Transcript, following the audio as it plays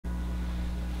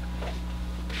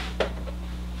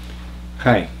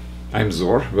Hi, I'm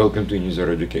Zor. Welcome to Unizor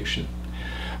Education.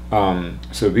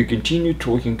 So we continue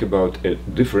talking about a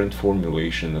different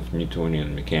formulation of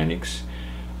Newtonian mechanics.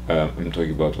 I'm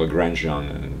talking about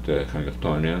Lagrangian and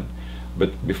Hamiltonian.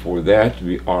 But before that,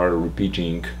 we are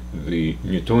repeating the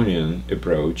Newtonian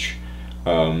approach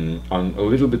on a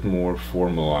little bit more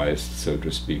formalized, so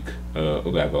to speak,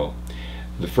 level.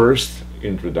 The first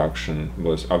introduction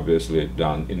was obviously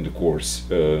done in the course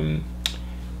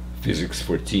Physics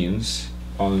for Teens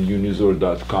on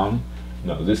unizor.com.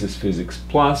 Now this is Physics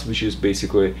Plus, which is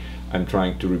basically I'm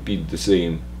trying to repeat the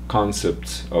same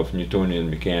concepts of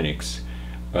Newtonian mechanics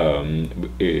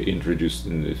introduced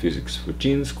in the Physics for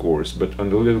Teens course, but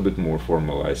on a little bit more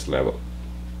formalized level.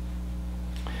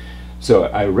 So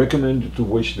I recommend you to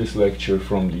watch this lecture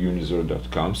from the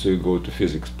unizor.com. So you go to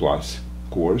Physics Plus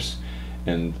course,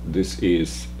 and this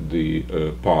is the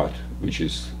part which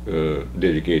is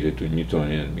dedicated to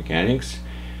Newtonian mechanics,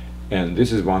 and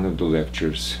this is one of the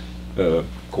lectures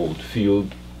called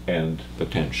Field and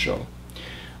Potential.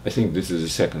 I think this is the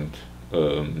second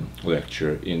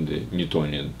lecture in the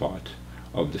Newtonian part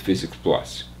of the Physics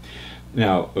Plus.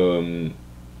 Now,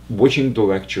 watching the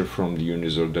lecture from the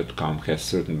unizor.com has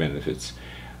certain benefits.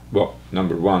 Well,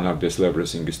 number one, obviously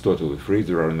everything is totally free,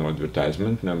 there are no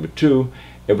advertisements. Number two,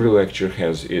 every lecture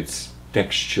has its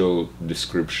textual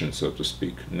description, so to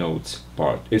speak, notes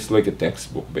part. It's like a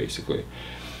textbook, basically.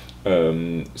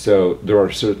 So there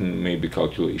are certain maybe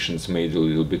calculations made a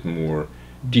little bit more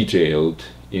detailed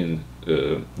in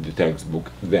the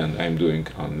textbook than I'm doing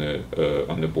on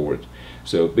the board.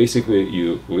 So basically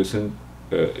you listen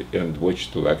and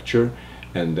watch the lecture,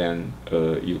 and then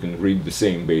you can read the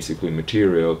same basically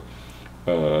material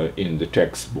in the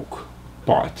textbook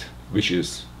part, which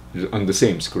is on the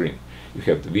same screen. You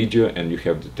have the video and you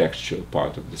have the textual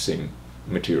part of the same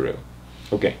material.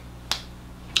 Okay.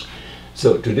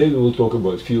 So today we will talk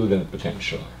about field and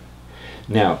potential.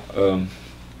 Now,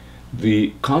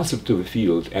 the concept of a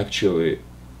field actually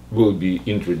will be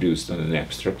introduced on an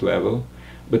abstract level,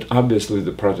 but obviously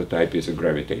the prototype is a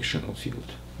gravitational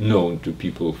field, known to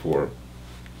people for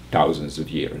thousands of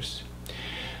years.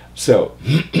 So,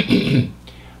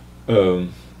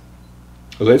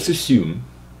 let's assume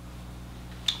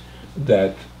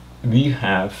that we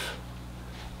have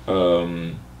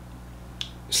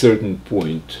certain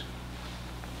point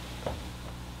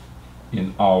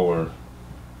in our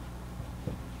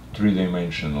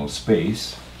three-dimensional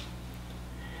space,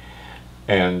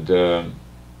 and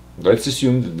let's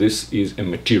assume that this is a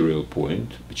material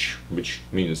point, which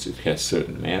means it has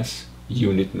certain mass,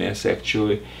 unit mass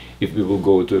actually, if we will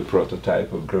go to a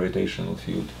prototype of gravitational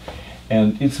field,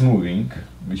 and it's moving,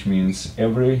 which means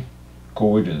every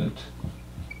coordinate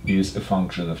is a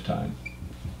function of time.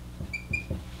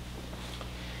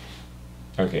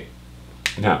 Okay,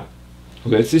 now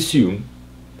let's assume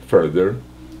further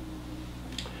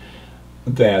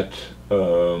that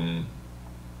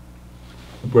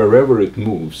wherever it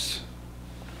moves,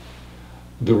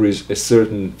 there is a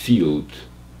certain field,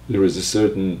 there is a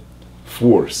certain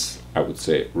force, I would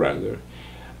say rather,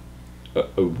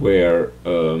 where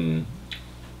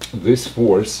this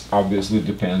force obviously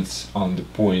depends on the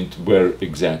point where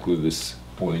exactly this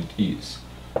point is.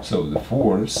 So the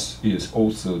force is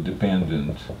also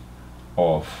dependent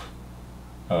of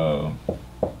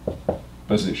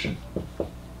position.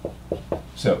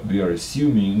 So we are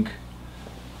assuming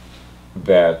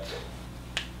that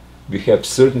we have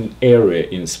certain area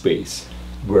in space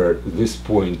where this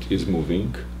point is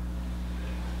moving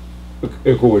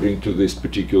according to this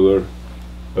particular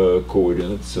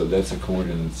coordinates. So that's the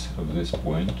coordinates of this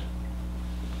point,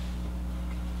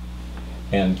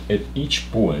 and at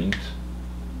each point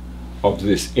of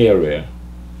this area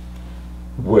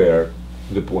where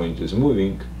the point is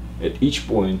moving, at each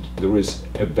point there is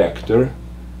a vector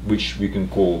which we can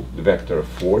call the vector of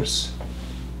force,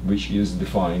 which is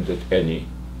defined at any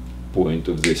point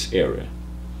of this area.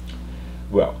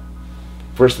 Well,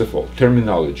 first of all,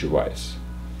 terminology wise,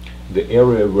 the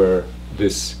area where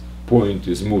this point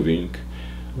is moving,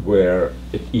 where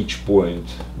at each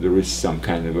point there is some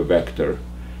kind of a vector,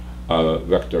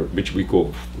 which we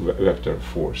call vector of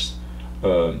force,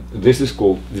 this is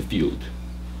called the field.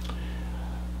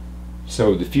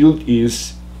 So the field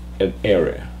is an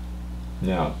area.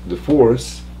 Now the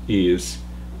force is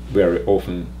very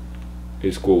often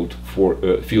is called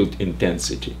field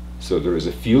intensity. So there is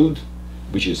a field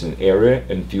which is an area,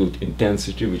 and field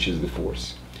intensity which is the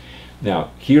force.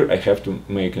 Now here I have to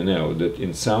make a note that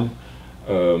in some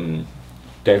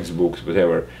textbooks,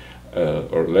 whatever,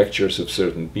 or lectures of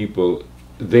certain people,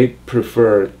 they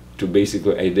prefer to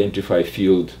basically identify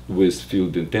field with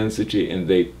field intensity, and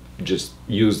they just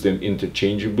use them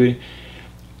interchangeably.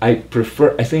 I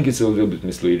think it's a little bit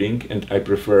misleading, and I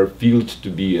prefer field to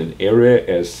be an area,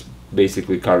 as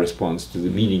basically corresponds to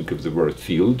the meaning of the word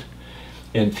field,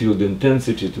 and field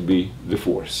intensity to be the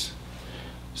force.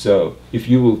 So if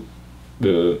you will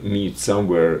meet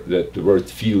somewhere that the word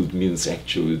field means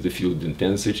actually the field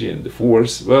intensity and the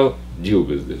force, well, deal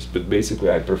with this. But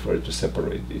basically I prefer to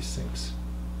separate these things.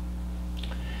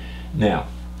 Now,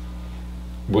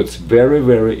 what's very,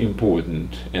 very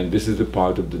important, and this is the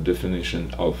part of the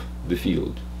definition of the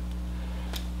field,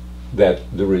 that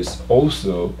there is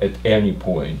also at any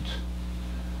point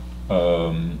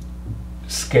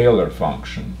scalar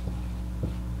function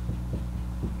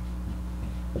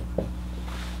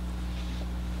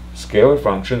Scalar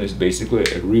function is basically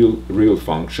a real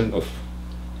function of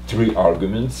 3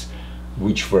 arguments,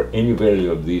 which for any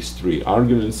value of these 3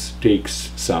 arguments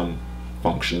takes some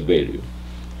function value.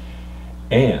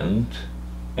 And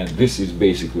this is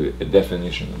basically a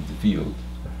definition of the field.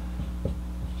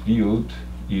 Field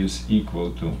is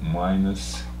equal to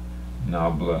minus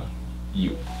nabla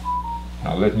u.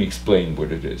 Now let me explain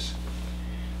what it is.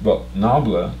 Well,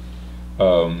 nabla,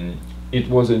 it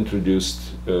was introduced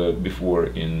before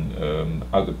in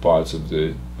other parts of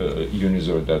the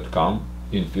Unizor.com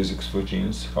in physics for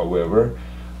teens. However,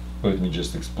 let me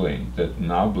just explain that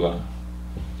nabla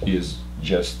is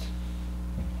just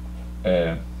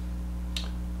a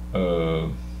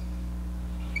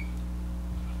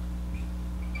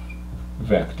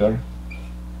vector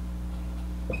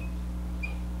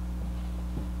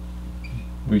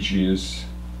which is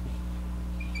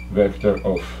vector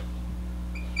of,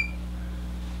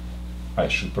 I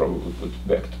should probably put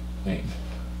vector name,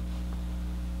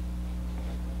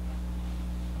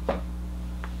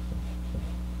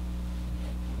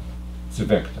 it's a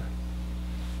vector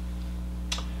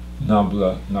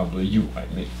nabla u, I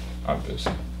mean,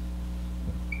 obviously.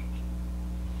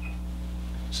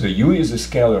 So u is a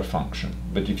scalar function,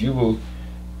 but if you will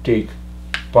take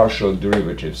partial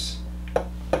derivatives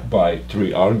by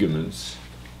 3 arguments,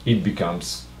 it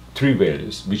becomes 3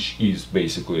 values, which is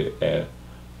basically a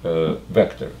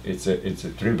vector. It's a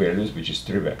 3 values, which is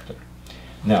 3 vector.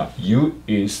 Now u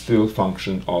is still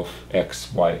function of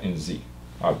x, y, and z,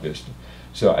 obviously.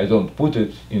 So I don't put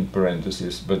it in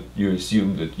parentheses, but you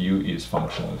assume that u is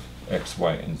function of x,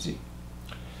 y, and z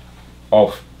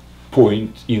of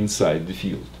point inside the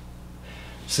field.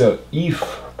 So if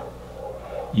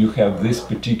you have this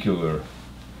particular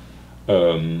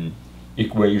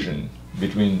equation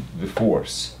between the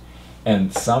force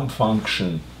and some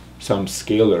function, some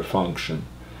scalar function,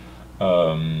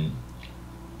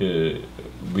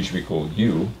 which we call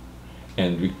u,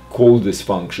 and we call this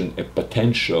function a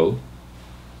potential,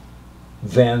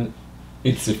 then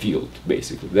it's a field,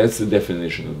 basically. That's the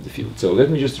definition of the field. So let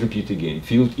me just repeat again.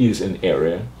 Field is an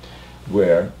area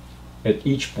where at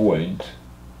each point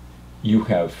you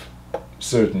have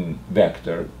certain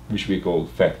vector, which we call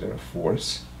vector of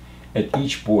force. At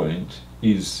each point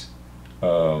is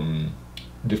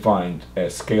defined a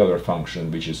scalar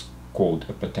function, which is called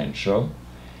a potential,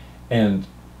 and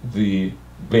the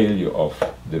value of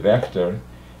the vector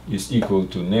is equal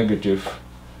to negative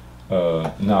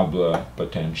nabla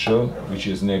potential, which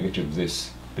is negative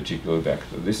this particular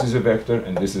vector. This is a vector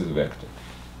and this is a vector.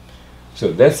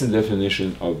 So that's the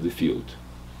definition of the field.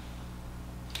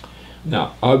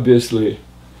 Now, obviously,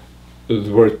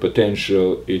 the word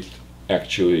potential, it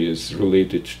actually is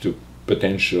related to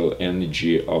potential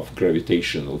energy of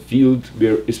gravitational field,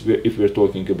 if we're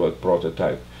talking about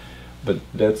prototype, but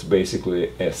that's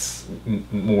basically a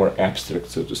more abstract,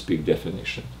 so to speak,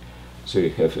 definition. So you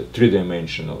have a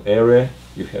 3-dimensional area,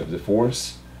 you have the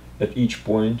force at each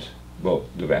point, well,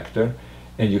 the vector,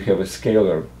 and you have a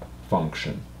scalar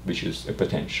function, which is a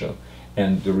potential,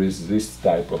 and there is this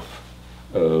type of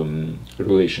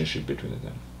relationship between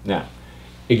them. Now,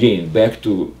 again, back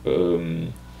to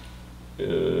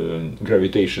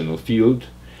gravitational field,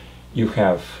 you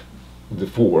have the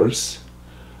force,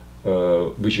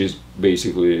 which is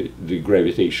basically the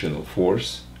gravitational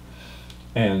force,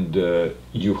 and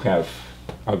you have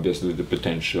obviously the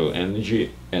potential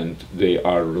energy, and they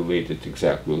are related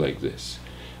exactly like this.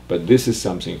 But this is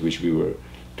something which we were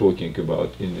talking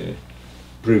about in the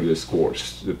previous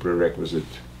course, the prerequisite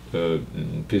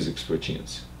physics for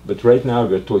teens. But right now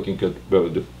we're talking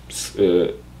about the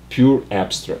pure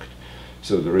abstract.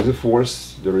 So there is a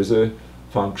force, there is a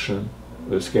function,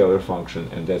 a scalar function,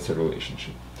 and that's a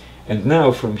relationship. And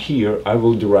now from here I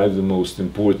will derive the most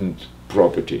important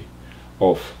property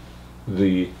of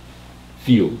the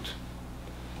field.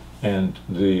 And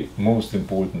the most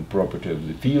important property of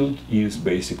the field is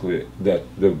basically that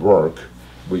the work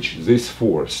which this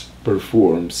force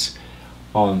performs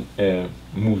on a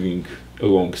moving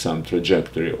along some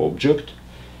trajectory object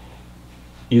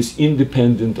is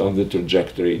independent on the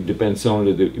trajectory. It depends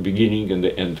only the beginning and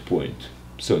the end point.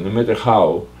 So no matter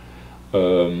how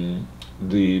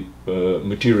the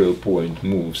material point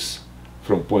moves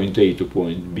from point A to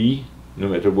point B, no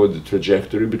matter what the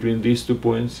trajectory between these 2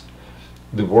 points,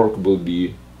 the work will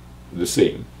be the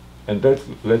same. And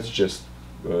let's just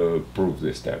prove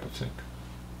this type of thing.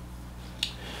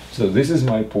 So this is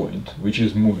my point, which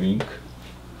is moving,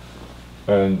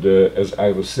 and as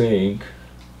I was saying,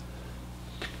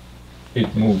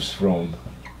 it moves from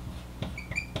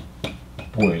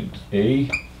point A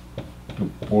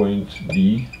to point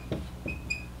B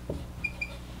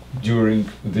during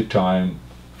the time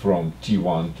from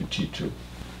T1 to T2.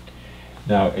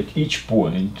 Now at each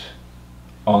point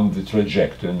on the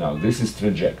trajectory, now this is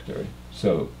trajectory,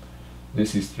 so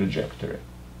this is trajectory.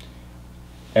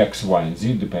 X, Y, and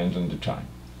Z depend on the time.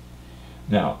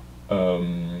 Now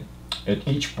at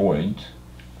each point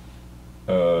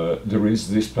there is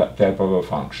this type of a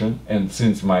function, and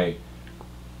since my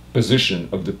position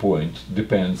of the point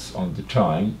depends on the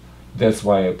time, that's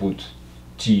why I put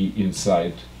t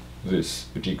inside this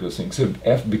particular thing. So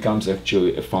f becomes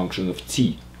actually a function of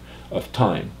t, of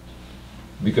time,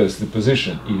 because the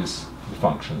position is the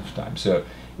function of time. So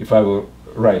if I will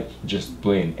write just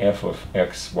plain f of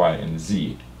x, y, and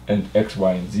z, and x,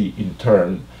 y, and z in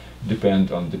turn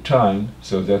depend on the time,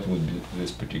 so that would be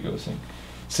this particular thing.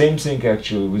 Same thing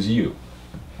actually with u.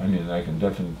 I mean, I can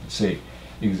definitely say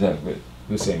exactly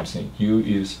the same thing. U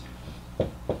is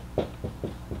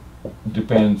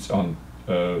depends on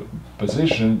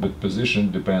position, but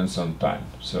position depends on time.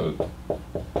 So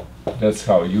that's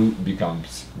how u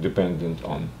becomes dependent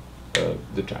on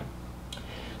the time.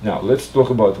 Now let's talk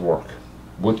about work.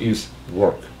 What is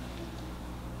work?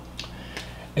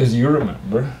 As you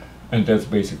remember, and that's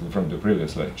basically from the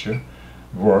previous lecture,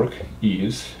 work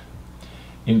is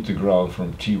integral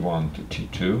from t1 to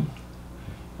t2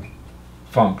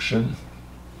 function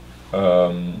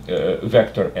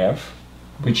vector f,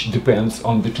 which depends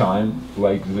on the time,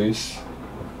 like this.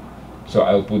 So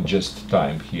I'll put just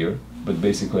time here, but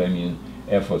basically I mean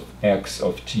f of x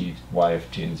of t, y of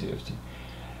t, and z of t.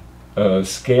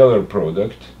 Scalar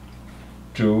product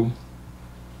to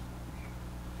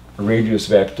radius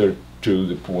vector to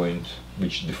the point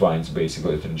which defines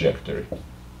basically a trajectory.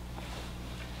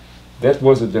 That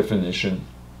was a definition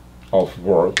of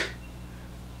work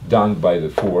done by the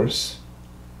force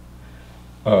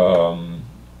along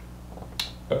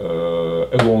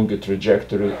a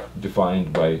trajectory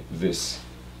defined by this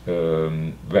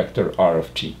vector r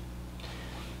of t.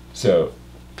 So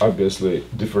obviously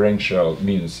differential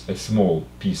means a small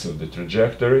piece of the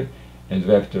trajectory, and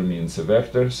vector means a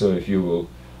vector. So if you will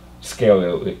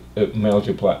scalar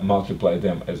multiply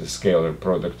them as a scalar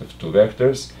product of two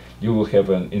vectors, you will have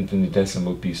an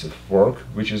infinitesimal piece of work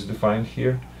which is defined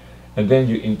here, and then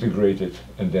you integrate it,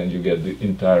 and then you get the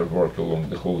entire work along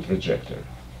the whole trajectory.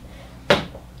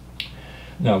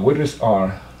 Now what is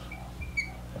r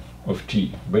of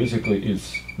t? Basically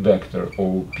it's vector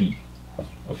OP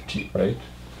of t, right?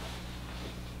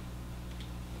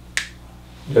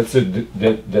 That's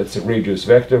a radius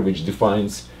vector which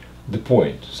defines the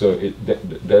point. So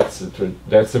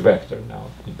that's a vector now.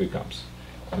 It becomes,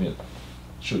 I mean, it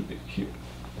should be here.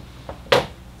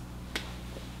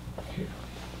 Here.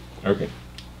 Okay.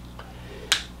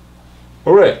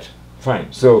 All right.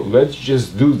 Fine. So let's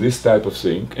just do this type of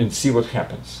thing and see what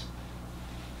happens.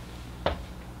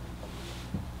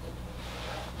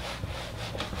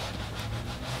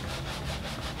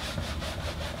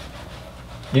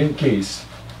 In case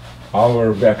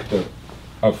our vector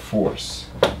of force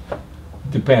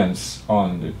depends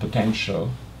on the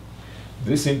potential,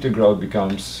 this integral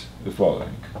becomes the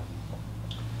following.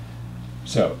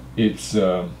 So it's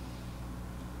so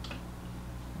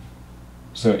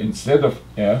instead of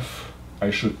f, I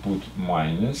should put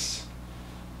minus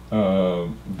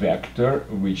vector,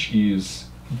 which is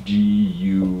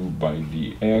du by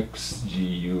dx,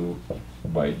 du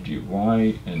by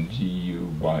dy, and du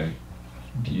by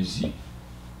dz.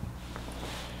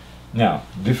 Now,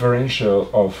 differential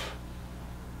of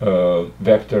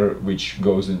vector which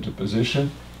goes into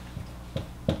position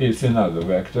is another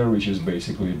vector which is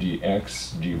basically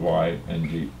dx, dy, and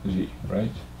dz,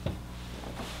 right?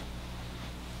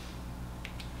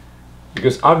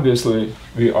 Because obviously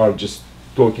we are just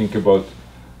talking about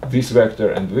this vector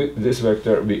and this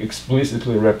vector. We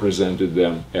explicitly represented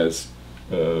them as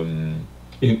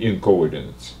in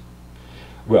coordinates.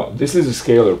 Well, this is a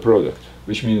scalar product,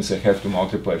 which means I have to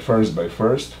multiply first by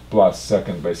first, plus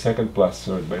second by second, plus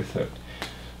third by third.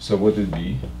 So what would it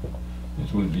be?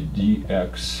 It would be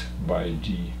dx by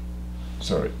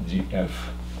df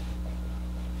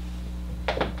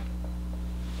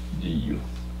du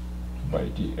by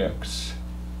dx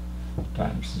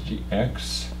times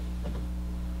dx.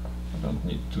 I don't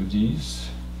need two d's.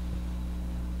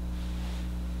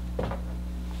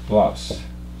 Plus,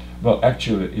 well,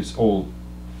 actually it's all,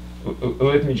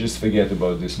 let me just forget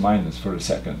about this minus for a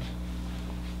second.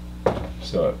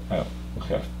 So I'll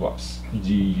have plus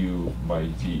du by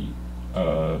dy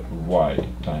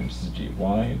times dy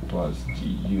plus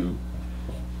du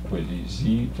by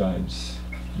dz times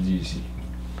dz.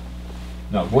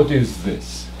 Now what is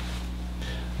this?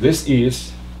 This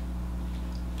is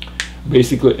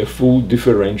basically a full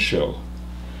differential.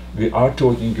 We are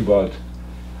talking about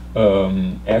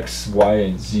x, y,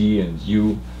 and z and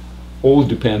u all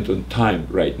depend on time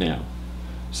right now.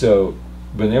 So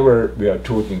whenever we are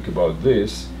talking about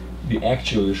this, we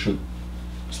actually should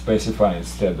specify,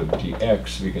 instead of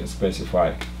dx, we can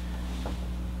specify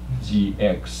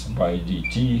dx by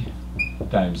dt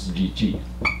times dt.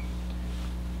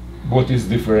 What is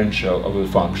differential of a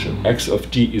function? X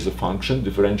of t is a function,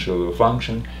 differential of a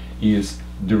function is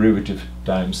derivative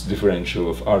times differential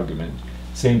of argument.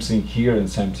 Same thing here and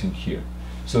same thing here.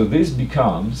 So this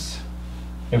becomes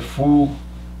a full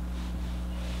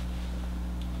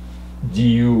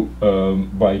du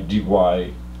by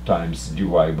dy times dy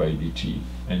by dt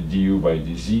and du by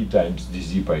dz times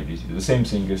dz by dt. The same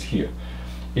thing as here.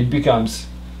 It becomes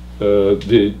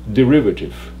the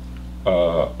derivative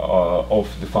of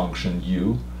the function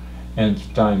u, and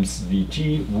times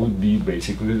dt would be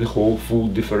basically the whole full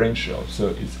differential. So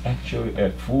it's actually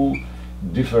a full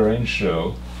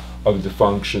differential of the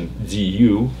function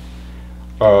du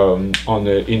on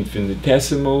an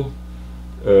infinitesimal,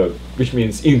 which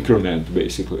means increment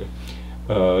basically,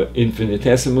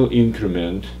 infinitesimal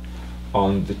increment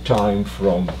on the time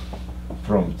from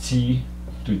t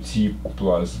to t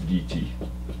plus dt.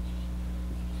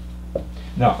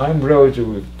 Now I'm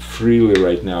relatively freely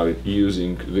right now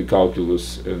using the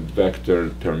calculus and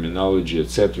vector terminology,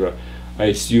 etc. I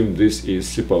assume this is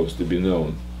supposed to be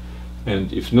known,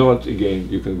 and if not, again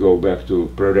you can go back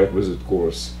to prerequisite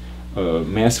course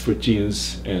Math for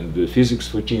Teens and Physics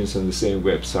for Teens on the same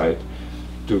website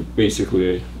to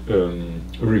basically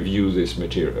review this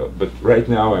material. But right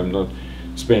now I'm not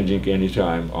spending any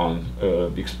time on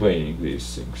explaining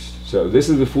these things. So this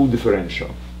is the full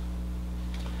differential.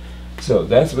 So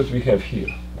that's what we have here.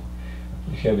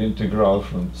 We have integral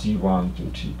from t1 to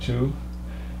t2,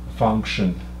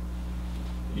 function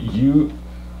u,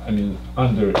 I mean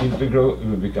under integral it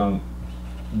will become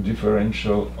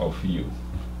differential of u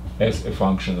as a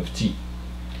function of t.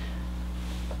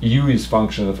 U is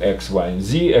function of x, y, and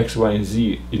z. X, y, and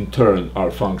z in turn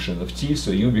are function of t,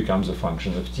 so u becomes a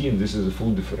function of t, and this is a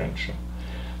full differential.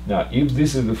 Now, if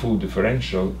this is the full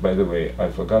differential, by the way, I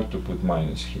forgot to put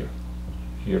minus here,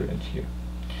 here and here.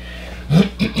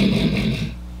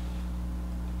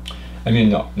 I mean,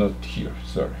 no, not here,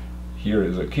 sorry. Here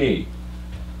is okay,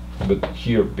 but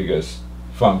here, because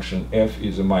function f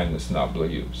is a minus nabla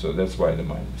u, so that's why the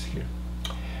minus here.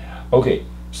 Okay,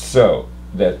 so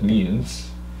that means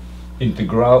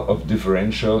integral of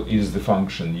differential is the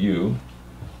function u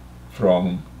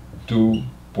from 2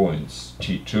 points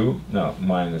t2, now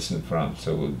minus in front,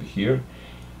 so it will be here,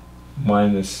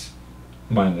 minus,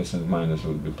 minus and minus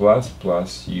will be plus,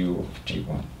 plus u of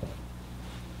t1.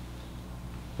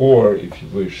 Or, if you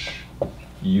wish,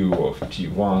 u of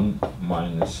t1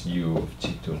 minus u of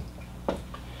t2.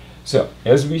 So,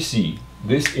 as we see,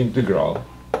 this integral,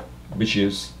 which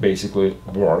is basically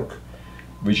work,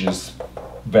 which is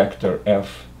vector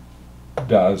f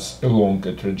does along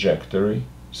a trajectory,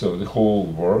 so the whole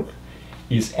work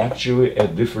is actually a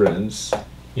difference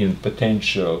in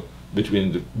potential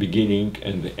between the beginning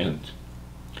and the end.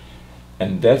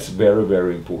 And that's very,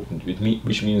 very important,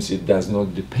 which means it does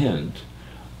not depend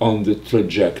on the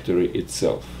trajectory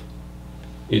itself.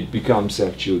 It becomes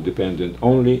actually dependent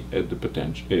only at the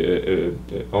potential,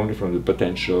 only from the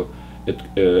potential at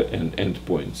and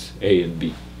endpoints A and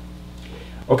B.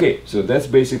 Okay, so that's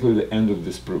basically the end of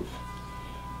this proof.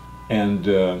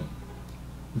 And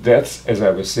that's, as I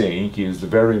was saying, is the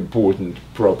very important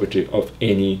property of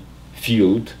any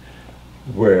field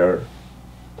where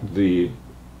the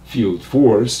field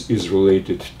force is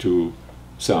related to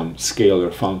some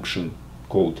scalar function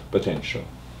called potential.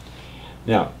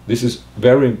 Now, this is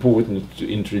very important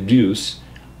to introduce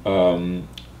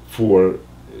for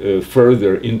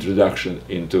further introduction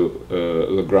into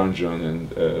Lagrangian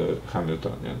and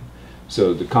Hamiltonian.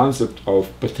 So the concept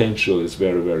of potential is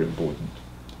very, very important.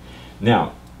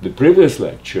 Now, the previous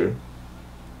lecture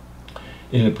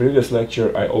In the previous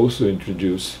lecture, I also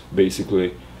introduced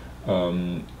basically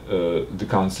the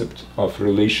concept of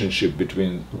relationship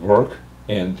between work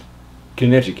and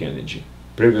kinetic energy.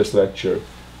 Previous lecture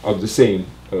of the same,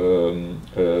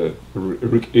 it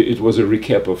was a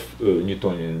recap of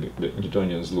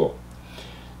Newtonian's law.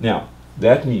 Now,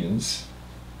 that means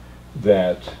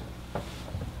that,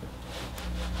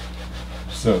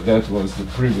 so that was the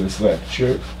previous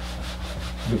lecture.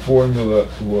 The formula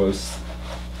was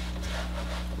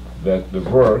that the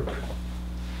work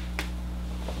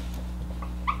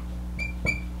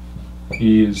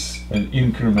is an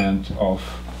increment of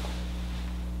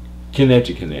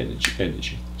kinetic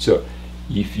energy. So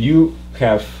if you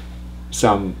have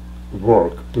some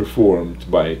work performed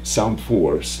by some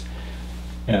force,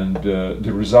 and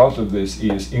the result of this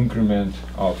is increment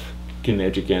of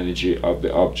kinetic energy of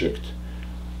the object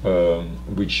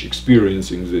which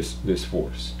experiencing this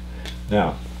force.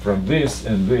 Now, from this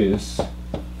and this,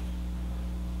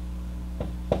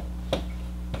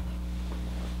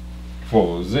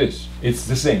 follows this. It's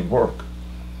the same work.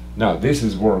 Now, this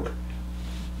is work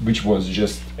which was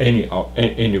just any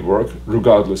work,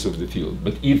 regardless of the field.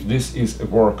 But if this is a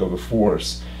work of a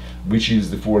force, which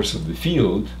is the force of the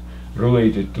field,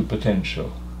 related to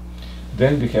potential,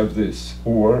 then we have this.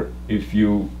 Or if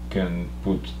you can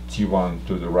put T1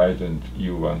 to the right and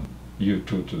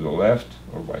U2 to the left,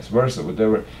 or vice versa,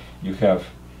 whatever, you have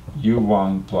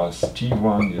U1 plus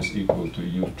T1 is equal to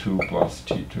U2 plus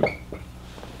T2.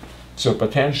 So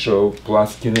potential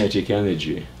plus kinetic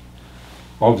energy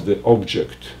of the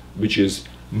object which is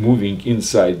moving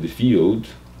inside the field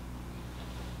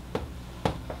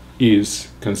is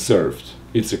conserved.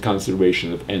 It's a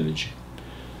conservation of energy.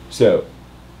 So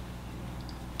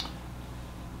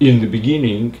in the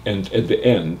beginning and at the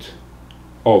end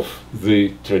of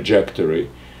the trajectory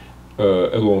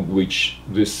along which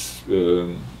this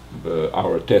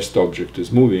our test object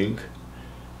is moving,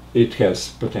 it has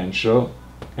potential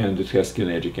and it has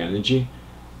kinetic energy,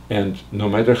 and no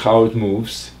matter how it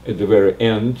moves, at the very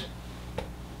end,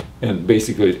 and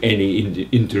basically at any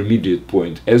intermediate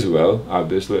point as well,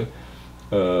 obviously,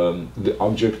 the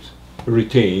object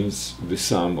retains the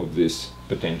sum of this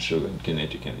potential and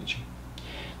kinetic energy.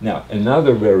 Now,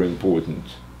 another very important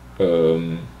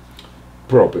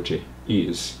property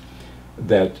is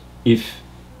that if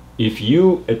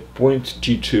you at point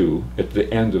T2 at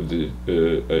the end of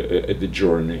the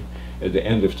journey, at the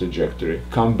end of trajectory,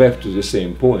 come back to the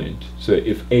same point. So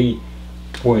if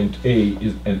point A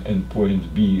is and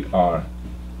point B are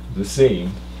the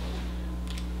same,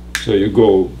 so you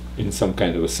go in some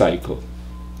kind of a cycle.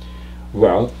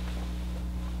 Well,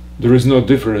 there is no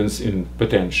difference in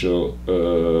potential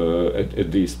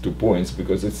at these 2 points,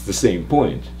 because it's the same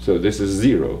point. So this is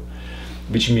 0,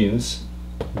 which means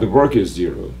the work is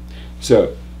 0.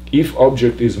 So if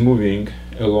object is moving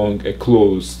along a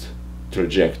closed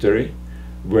trajectory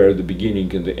where the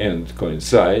beginning and the end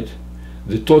coincide,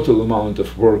 the total amount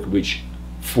of work which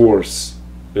force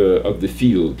of the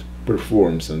field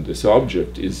performs on this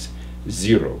object is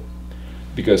 0,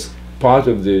 because part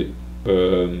of the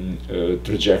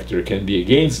trajectory can be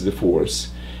against the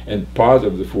force, and part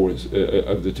of the force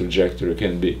of the trajectory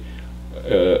can be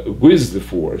with the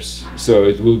force, so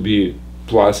it will be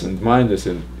plus and minus,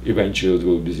 and eventually it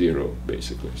will be 0,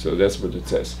 basically. So that's what it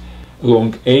says.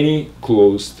 Along any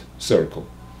closed circle.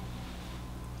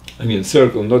 I mean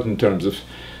circle not in terms of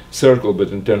circle,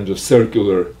 but in terms of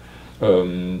circular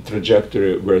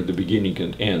trajectory where the beginning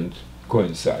and end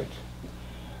coincide.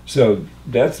 So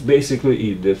that's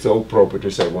basically it. That's all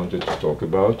properties I wanted to talk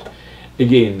about.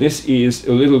 Again, this is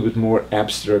a little bit more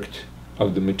abstract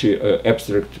of the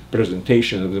abstract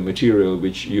presentation of the material,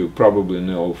 which you probably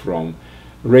know from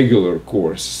regular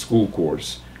course, school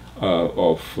course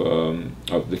of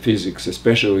the physics,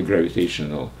 especially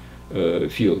gravitational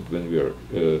field when we are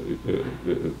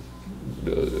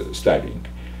studying.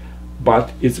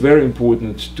 But it's very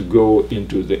important to go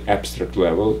into the abstract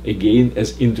level, again,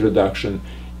 as introduction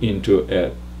into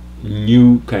a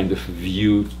new kind of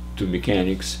view to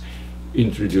mechanics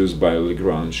introduced by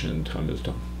Lagrange and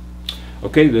Hamilton.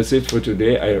 Okay, that's it for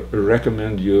today. I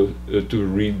recommend you to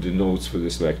read the notes for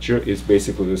this lecture. It's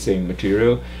basically the same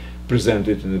material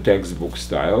presented in the textbook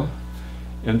style.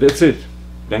 And that's it.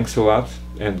 Thanks a lot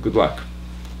and good luck.